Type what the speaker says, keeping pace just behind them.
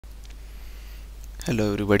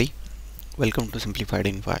Hello everybody, welcome to Simplified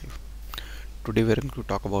in 5. Today we are going to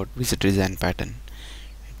talk about visitor design pattern.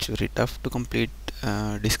 It's very tough to complete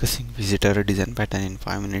discussing visitor design pattern in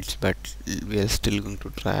 5 minutes, but we are still going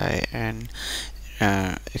to try and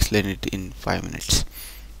explain it in 5 minutes.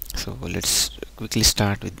 So let's quickly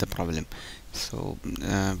start with the problem. So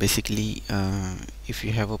basically, if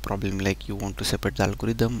you have a problem like you want to separate the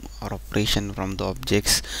algorithm or operation from the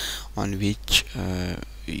objects on which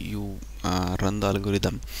you run the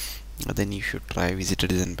algorithm, then you should try visitor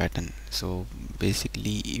design pattern. So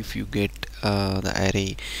basically, if you get the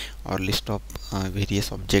array or list of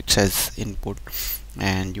various objects as input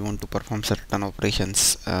and you want to perform certain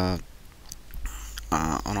operations on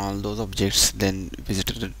all those objects, then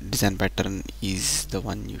visitor design pattern is the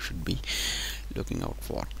one you should be looking out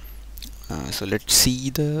for. So let's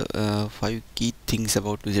see the 5 key things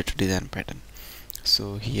about visitor design pattern.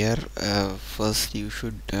 So here first you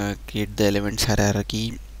should create the elements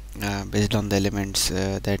hierarchy based on the elements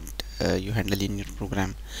that you handle in your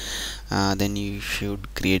program. Then you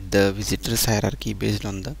should create the visitors hierarchy based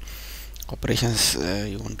on the operations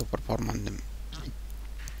you want to perform on them.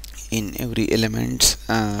 In every element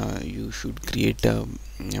you should create a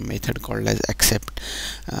method called as accept,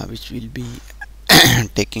 which will be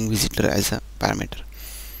taking visitor as a parameter.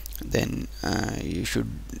 Then you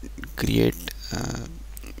should create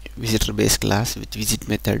visitor base class with visit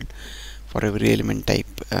method for every element type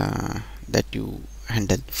that you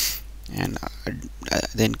handle, and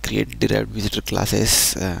then create derived visitor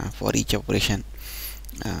classes for each operation.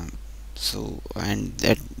 And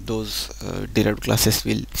that those derived classes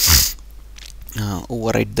will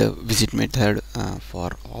override the visit method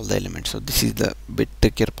for all the elements. So this is the bit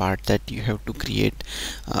trickier part, that you have to create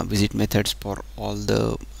visit methods for all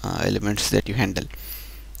the elements that you handle.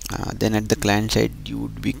 Then at the client side you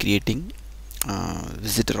would be creating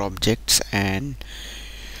visitor objects and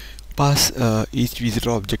pass each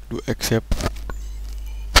visitor object to accept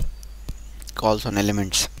calls on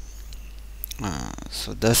elements.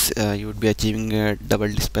 So thus you would be achieving a double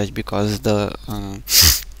dispatch, because the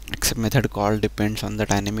accept method call depends on the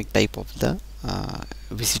dynamic type of the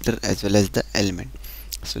visitor as well as the element.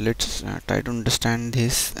 So let's try to understand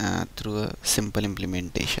this through a simple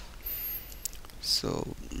implementation.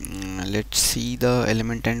 So let's see the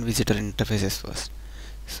element and visitor interfaces first.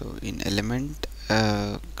 So in element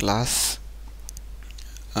class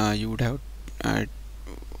you would have uh,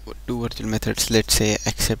 two virtual methods. Let's say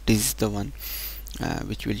accept is the one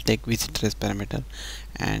which will take visitor as parameter,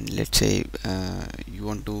 and let's say you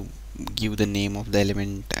want to give the name of the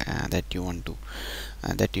element that you want to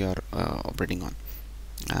that you are operating on.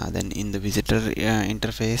 Then in the visitor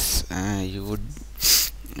interface you would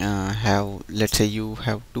have, let's say you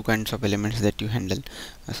have two kinds of elements that you handle.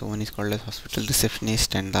 So one is called as hospital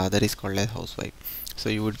receptionist and the other is called as housewife. So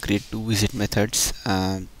you would create two visit methods,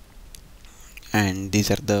 and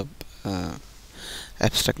these are the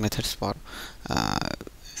abstract methods for uh,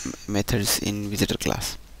 methods in visitor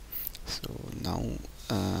class. So now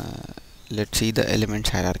let's see the elements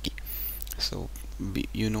hierarchy. So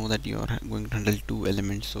you know that you are going to handle two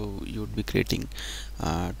elements, so you would be creating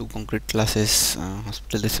two concrete classes,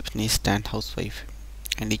 hospital receptionist and housewife,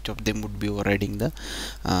 and each of them would be overriding the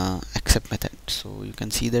accept method. So you can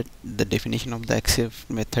see that the definition of the accept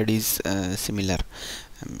method is similar.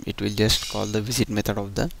 It will just call the visit method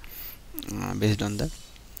of the based on the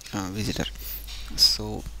visitor.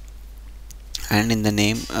 So, and in the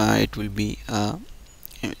name it will be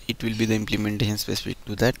the implementation specific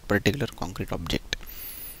to that particular concrete object.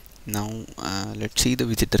 Now let's see the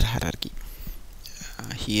visitor hierarchy.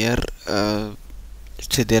 Here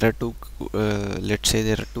let's say there are two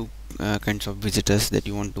kinds of visitors that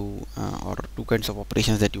you want to or two kinds of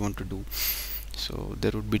operations that you want to do. So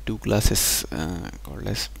there would be two classes called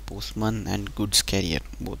as postman and goods carrier.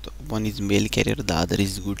 Both, one is mail carrier, the other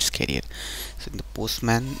is goods carrier. So in the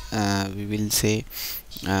postman we will say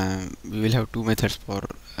we will have two methods for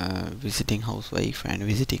visiting housewife and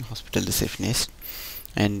visiting hospital receptionist,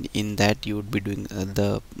 and in that you would be doing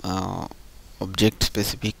the object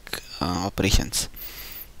specific operations.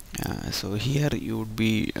 So here you would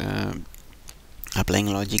be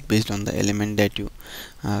applying logic based on the element that you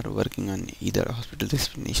are working on, either hospital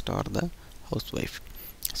receptionist or the housewife.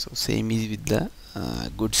 So same is with the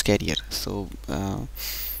goods carrier. So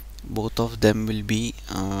both of them will be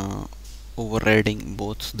overriding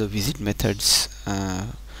both the visit methods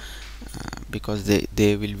because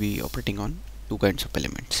they will be operating on two kinds of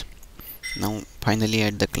elements. Now finally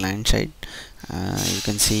at the client side you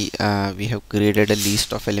can see we have created a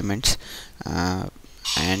list of elements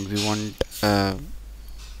and we want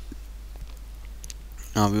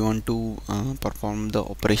we want to perform the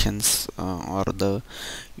operations, or the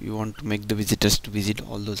we want to make the visitors to visit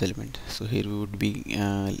all those elements. So here we would be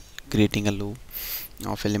creating a loop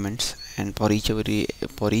of elements, and for each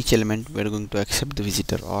element we are going to accept the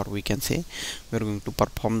visitor, or we can say we are going to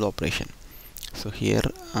perform the operation. So here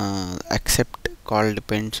accept call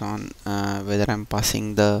depends on whether I'm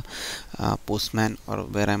passing the postman, or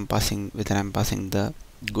whether I'm passing the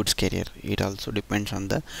goods carrier. It also depends on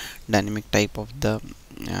the dynamic type of the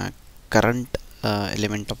uh, current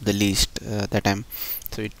element of the list that I'm.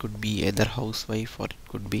 So it could be either housewife, or it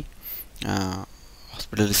could be uh,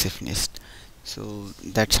 hospital receptionist. So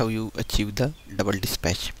that's how you achieve the double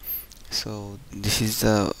dispatch. So this is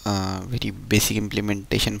the very basic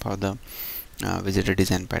implementation for the visitor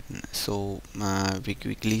design pattern. So we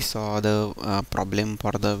quickly saw the problem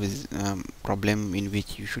for the problem in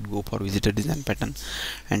which you should go for visitor design pattern,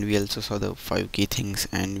 and we also saw the 5 key things,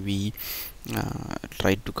 and we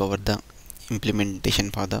tried to cover the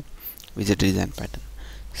implementation for the visitor design pattern.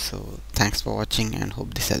 So thanks for watching, and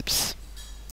hope this helps.